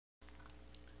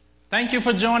Thank you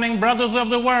for joining Brothers of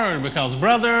the Word, because,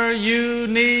 brother, you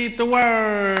need the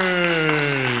Word.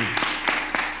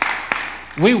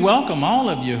 We welcome all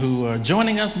of you who are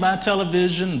joining us by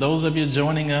television, those of you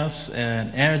joining us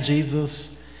at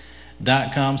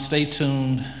airjesus.com. Stay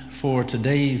tuned for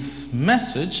today's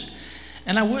message.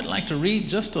 And I would like to read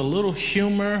just a little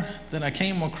humor that I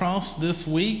came across this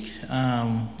week.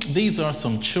 These are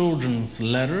some children's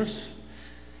letters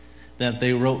that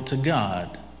they wrote to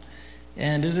God.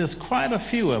 And it is quite a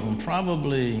few of them,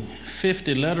 probably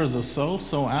 50 letters or so.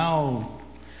 So I'll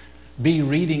be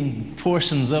reading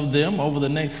portions of them over the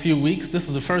next few weeks. This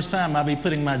is the first time I'll be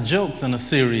putting my jokes in a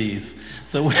series.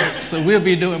 So we'll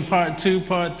be doing part 2,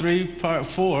 part 3, part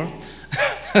 4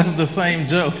 of the same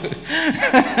joke.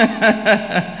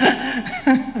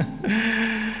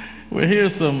 Well,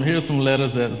 here's some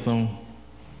letters that some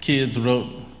kids wrote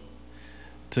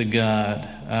to God.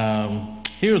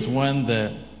 Here's one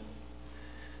that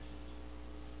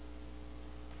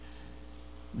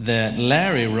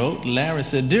Larry wrote. Larry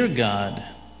said, "Dear God,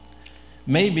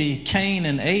 maybe Cain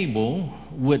and Abel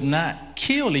would not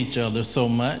kill each other so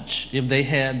much if they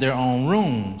had their own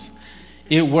rooms.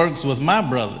 It works with my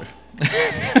brother."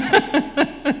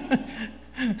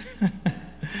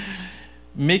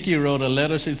 Mickey wrote a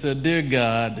letter. She said, "Dear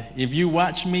God, if you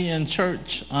watch me in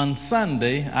church on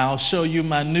Sunday, I'll show you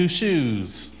my new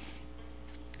shoes."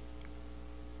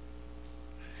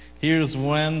 Here's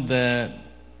one that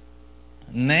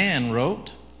Nan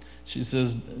wrote. She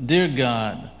says, "Dear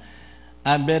God,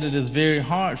 I bet it is very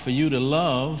hard for you to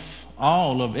love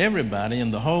all of everybody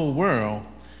in the whole world.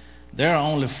 There are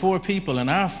only 4 people in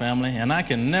our family, and I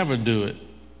can never do it."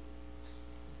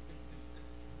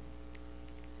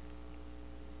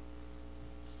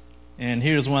 And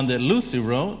here's one that Lucy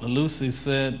wrote. Lucy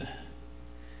said,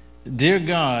 "Dear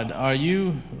God, are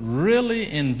you really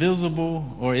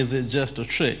invisible, or is it just a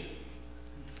trick?"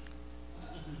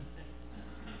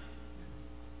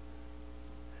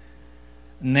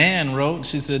 Nan wrote,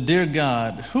 she said, "Dear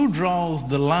God, who draws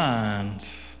the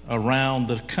lines around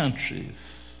the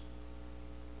countries?"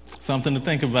 Something to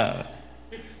think about.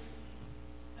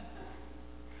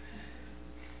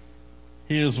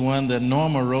 Here's one that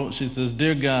Norma wrote. She says,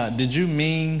 "Dear God, did you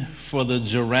mean for the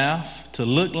giraffe to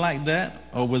look like that,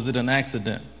 or was it an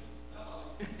accident?"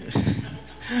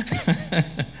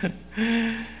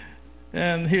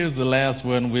 And here's the last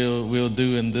one we'll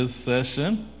do in this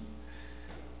session.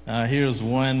 Here's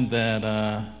one that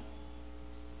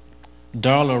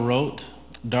Darla wrote.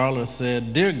 Darla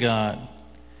said, "Dear God,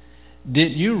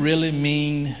 did you really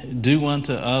mean do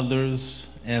unto others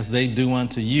as they do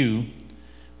unto you?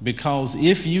 Because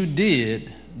if you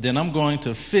did, then I'm going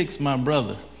to fix my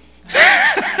brother."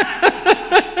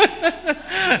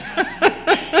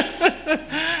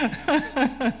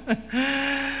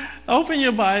 Open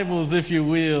your Bibles, if you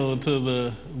will, to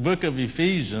the book of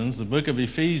Ephesians,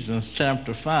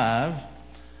 chapter 5.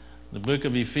 The book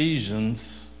of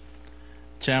Ephesians,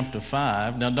 chapter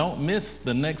 5. Now, don't miss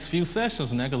the next few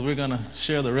sessions now, because we're going to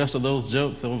share the rest of those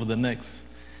jokes over the next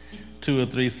 2 or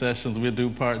 3 sessions. We'll do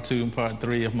part 2 and part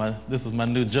 3 of this is my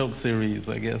new joke series,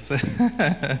 I guess.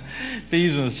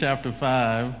 Ephesians, chapter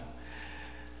 5.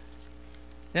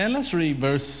 And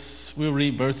we'll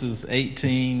read verses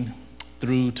 18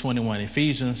 through 21.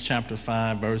 Ephesians chapter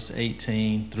 5, verse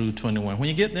 18 through 21. When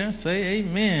you get there, say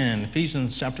amen.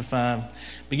 Ephesians chapter 5,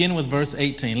 beginning with verse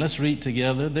 18. Let's read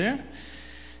together there.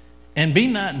 "And be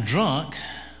not drunk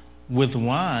with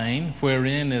wine,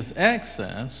 wherein is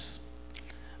excess,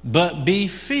 but be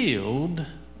filled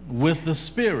with the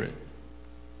Spirit,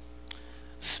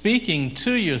 speaking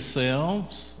to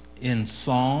yourselves in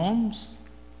psalms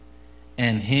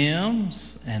and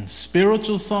hymns and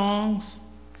spiritual songs,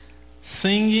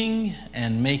 singing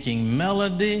and making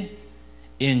melody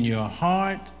in your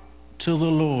heart to the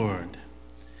Lord,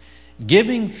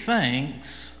 giving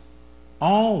thanks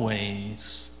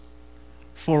always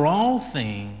for all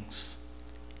things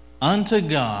unto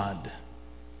God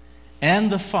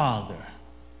and the Father,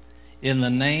 in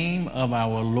the name of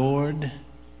our Lord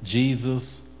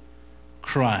Jesus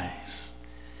Christ."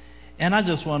 And I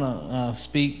just want to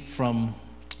speak from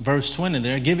verse 20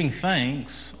 there, giving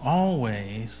thanks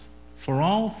always for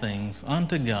all things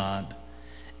unto God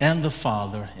and the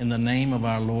Father, in the name of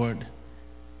our Lord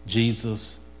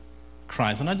Jesus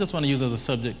Christ. And I just want to use as a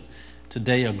subject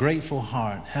today a grateful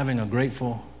heart, having a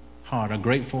grateful heart, a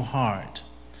grateful heart.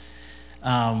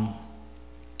 To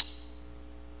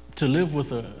live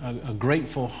with a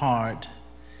grateful heart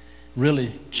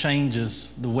really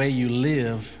changes the way you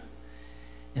live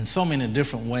in so many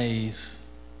different ways.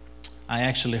 I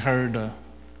actually heard a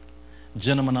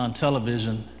gentleman on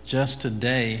television just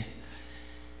today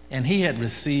And he had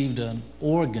received an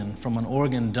organ from an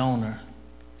organ donor.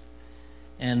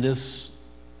 And this,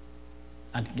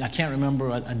 I can't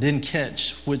remember, I didn't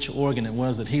catch which organ it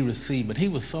was that he received, but he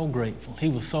was so grateful. He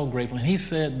was so grateful. And he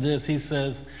said this, he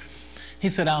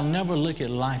said, I'll never look at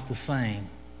life the same.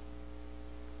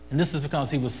 And this is because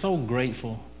he was so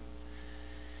grateful.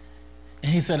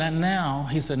 And he said,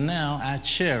 now I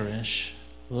cherish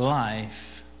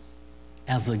life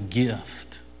as a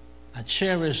gift. I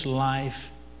cherish life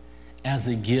as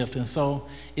a gift. And so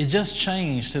it just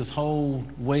changed his whole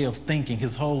way of thinking,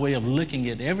 his whole way of looking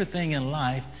at everything in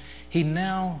life. He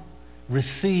now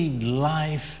received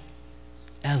life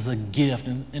as a gift.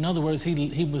 In other words,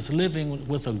 he was living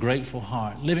with a grateful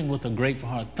heart,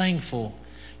 thankful,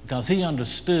 because he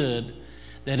understood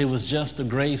that it was just the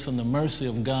grace and the mercy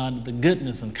of God, the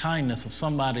goodness and kindness of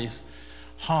somebody's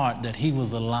heart that he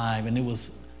was alive, and it was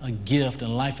a gift,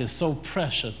 and life is so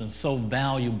precious and so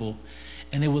valuable.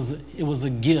 And it was a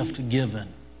gift given,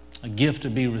 a gift to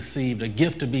be received, a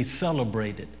gift to be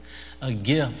celebrated, a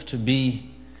gift to be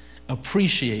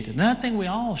appreciated. And I think we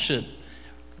all should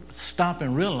stop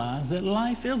and realize that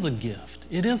life is a gift.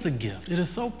 It is a gift. It is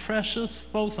so precious,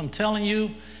 folks. I'm telling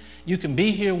you, you can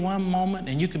be here one moment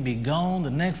and you can be gone the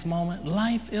next moment.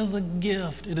 Life is a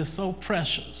gift. It is so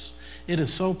precious. It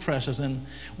is so precious. And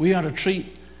we ought to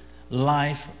treat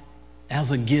life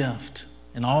as a gift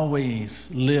and always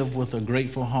live with a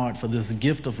grateful heart for this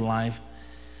gift of life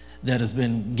that has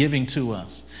been given to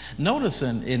us. Notice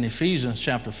in Ephesians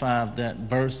chapter 5, that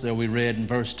verse that we read in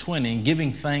verse 20,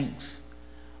 giving thanks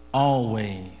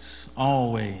always,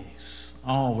 always,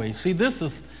 always. See, this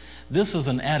is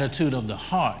an attitude of the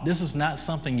heart. This is not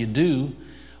something you do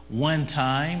one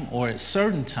time or at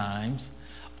certain times.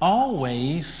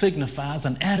 Always signifies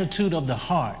an attitude of the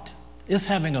heart. It's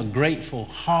having a grateful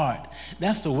heart.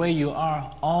 That's the way you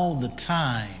are all the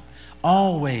time.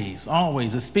 Always,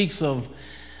 always. It speaks of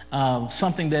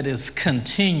something that is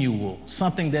continual,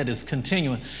 something that is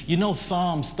continuing. You know,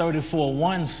 Psalms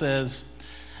 34:1 says,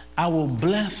 I will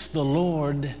bless the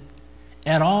Lord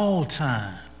at all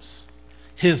times.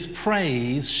 His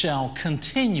praise shall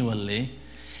continually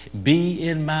be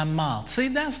in my mouth. See,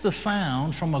 that's the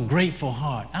sound from a grateful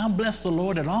heart. I'll bless the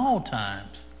Lord at all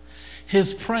times.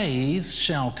 His praise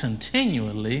shall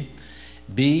continually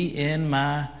be in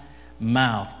my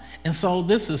mouth. And so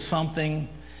this is something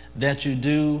that you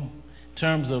do in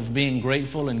terms of being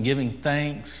grateful and giving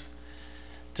thanks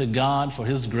to God for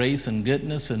his grace and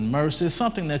goodness and mercy. It's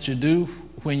something that you do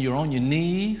when you're on your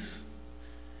knees.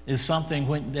 It's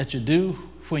something that you do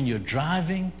when you're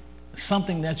driving. It's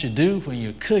something that you do when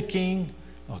you're cooking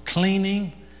or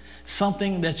cleaning.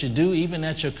 Something that you do even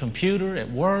at your computer at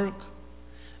work.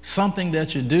 Something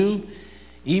that you do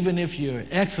even if you're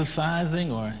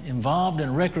exercising or involved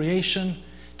in recreation,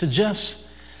 to just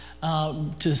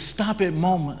to stop at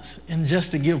moments and just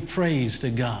to give praise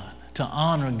to God, to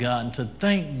honor God, and to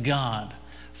thank God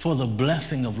for the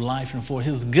blessing of life and for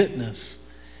his goodness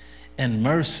and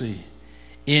mercy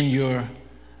in your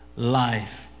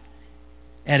life.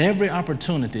 At every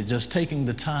opportunity, just taking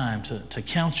the time to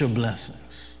count your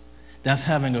blessings. That's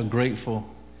having a grateful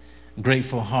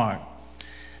heart.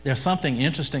 There's something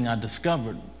interesting I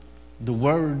discovered. The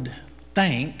word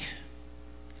thank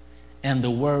and the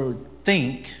word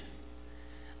think,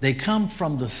 they come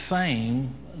from the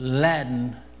same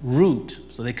Latin root.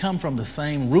 So they come from the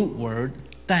same root word,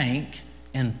 thank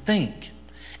and think.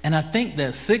 And I think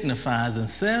that signifies and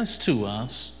says to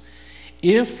us,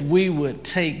 if we would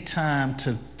take time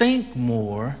to think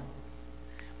more,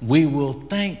 we will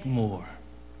thank more.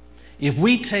 If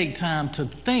we take time to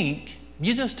think,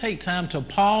 you just take time to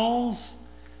pause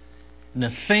and to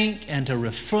think and to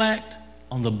reflect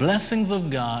on the blessings of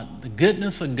God, the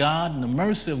goodness of God, and the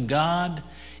mercy of God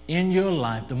in your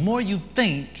life. The more you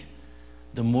think,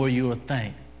 the more you will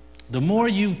thank. The more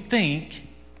you think,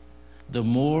 the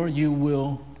more you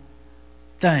will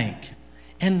thank.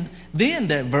 And then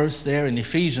that verse there in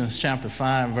Ephesians chapter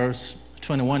 5, verse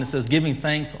 21, it says, giving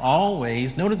thanks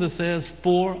always. Notice it says,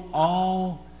 for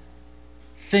all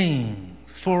things.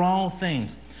 For all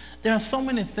things. There are so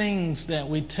many things that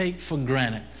we take for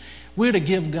granted. We're to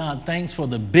give God thanks for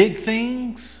the big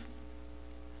things,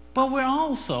 but we're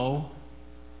also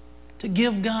to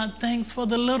give God thanks for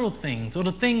the little things, or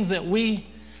the things that we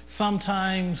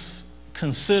sometimes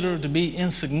consider to be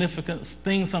insignificant,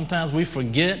 things sometimes we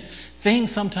forget,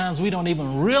 things sometimes we don't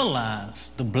even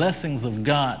realize the blessings of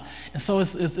God. And so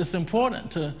it's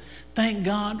important to thank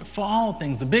God for all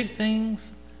things, the big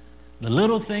things, the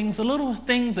little things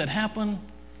that happen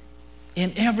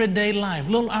in everyday life,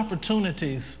 little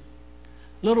opportunities,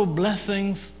 little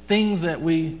blessings, things that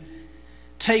we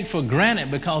take for granted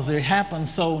because they happen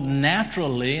so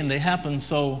naturally and they happen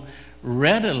so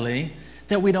readily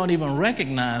that we don't even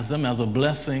recognize them as a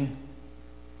blessing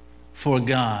for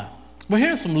God. Well,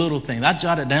 here's some little things. I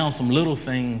jotted down some little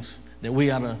things that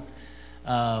we ought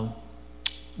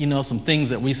to, some things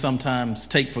that we sometimes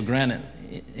take for granted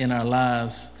in our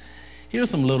lives. Here's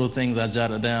some little things I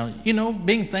jotted down.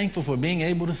 Being thankful for being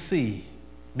able to see,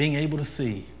 being able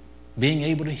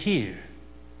to hear,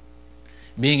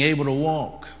 being able to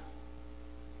walk,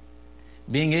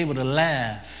 being able to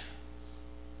laugh,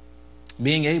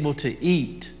 being able to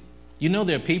eat.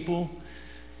 There are people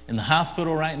in the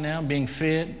hospital right now being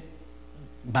fed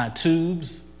by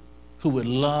tubes who would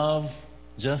love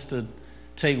just to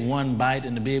take one bite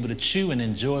and to be able to chew and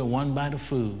enjoy one bite of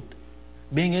food.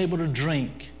 Being able to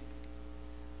drink.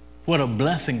 What a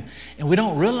blessing. And we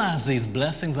don't realize these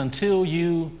blessings until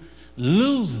you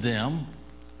lose them,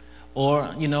 or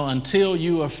until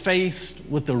you are faced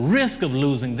with the risk of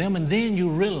losing them, and then you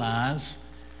realize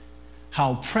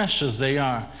how precious they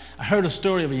are. I heard a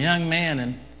story of a young man,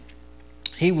 and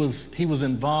he was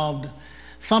involved.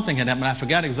 Something had happened. I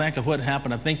forgot exactly what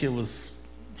happened. I think it was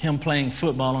him playing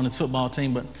football on his football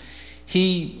team, but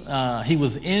he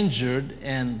was injured,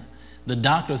 and the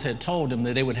doctors had told him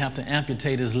that they would have to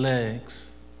amputate his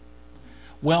legs.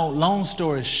 Well, long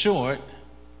story short,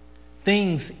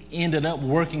 things ended up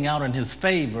working out in his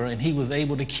favor, and he was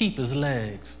able to keep his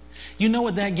legs. You know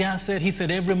what that guy said? He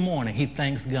said every morning he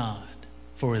thanks God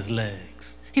for his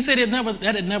legs. He said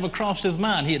that had never crossed his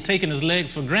mind. He had taken his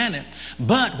legs for granted.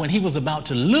 But when he was about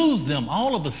to lose them,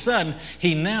 all of a sudden,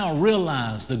 he now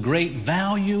realized the great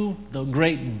value, the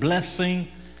great blessing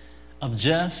of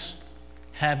just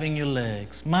having your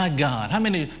legs. My God,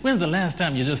 when's the last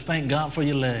time you just thank God for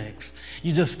your legs?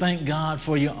 You just thank God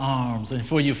for your arms and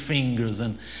for your fingers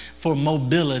and for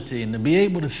mobility and to be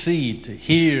able to see, to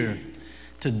hear,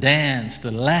 to dance, to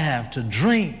laugh, to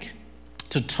drink,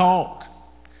 to talk,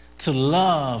 to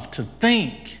love, to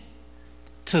think,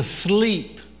 to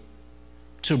sleep,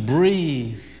 to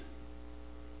breathe.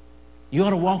 You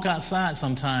ought to walk outside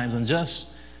sometimes and just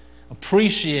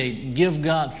appreciate and give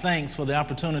God thanks for the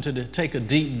opportunity to take a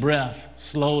deep breath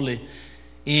slowly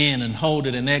in and hold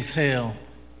it and exhale.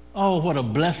 Oh, what a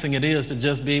blessing it is to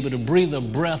just be able to breathe a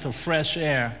breath of fresh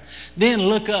air. Then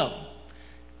look up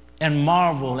and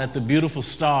marvel at the beautiful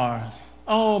stars.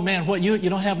 Oh man, you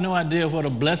don't have no idea what a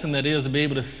blessing that is to be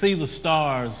able to see the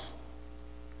stars,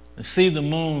 to see the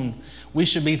moon. We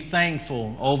should be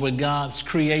thankful over God's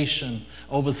creation,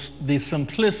 over the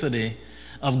simplicity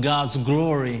of God's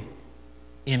glory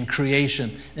in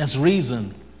creation. That's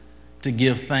reason to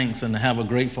give thanks and to have a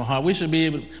grateful heart. We should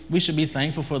be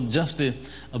thankful for just the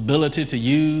ability to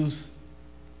use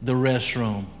the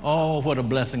restroom. Oh, what a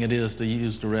blessing it is to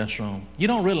use the restroom. You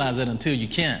don't realize that until you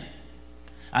can't.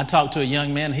 I talked to a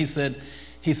young man. He said,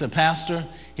 Pastor,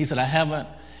 I haven't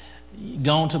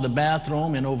gone to the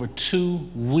bathroom in over 2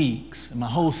 weeks. And my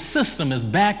whole system is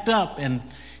backed up. And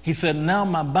he said, now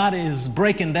my body is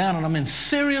breaking down and I'm in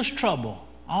serious trouble.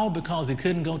 All because he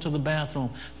couldn't go to the bathroom.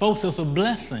 Folks, it's a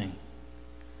blessing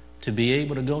to be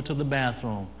able to go to the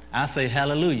bathroom. I say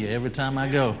hallelujah every time I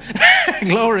go.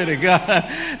 Glory to God.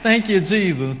 Thank you,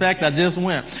 Jesus. In fact, I just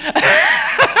went.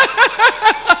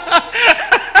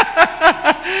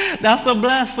 That's a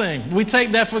blessing. We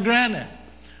take that for granted.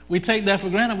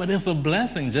 But it's a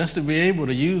blessing just to be able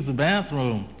to use the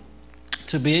bathroom,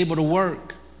 to be able to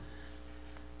work,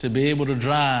 to be able to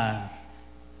drive,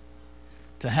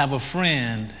 to have a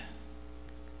friend,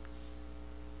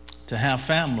 to have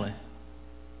family,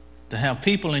 to have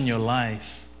people in your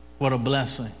life. What a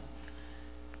blessing.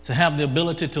 To have the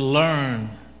ability to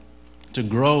learn, to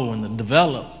grow and to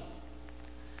develop,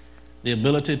 the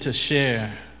ability to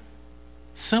share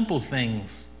simple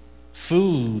things,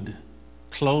 food,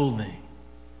 clothing,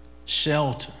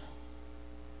 shelter.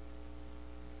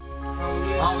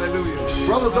 Hallelujah.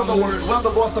 Brothers of the word, when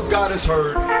the voice of God is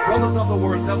heard, brothers of the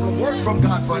word, there's a word from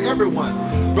God for everyone.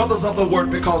 Brothers of the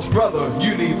word, because brother,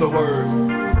 you need the word.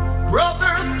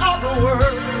 Brothers of the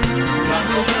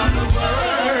word.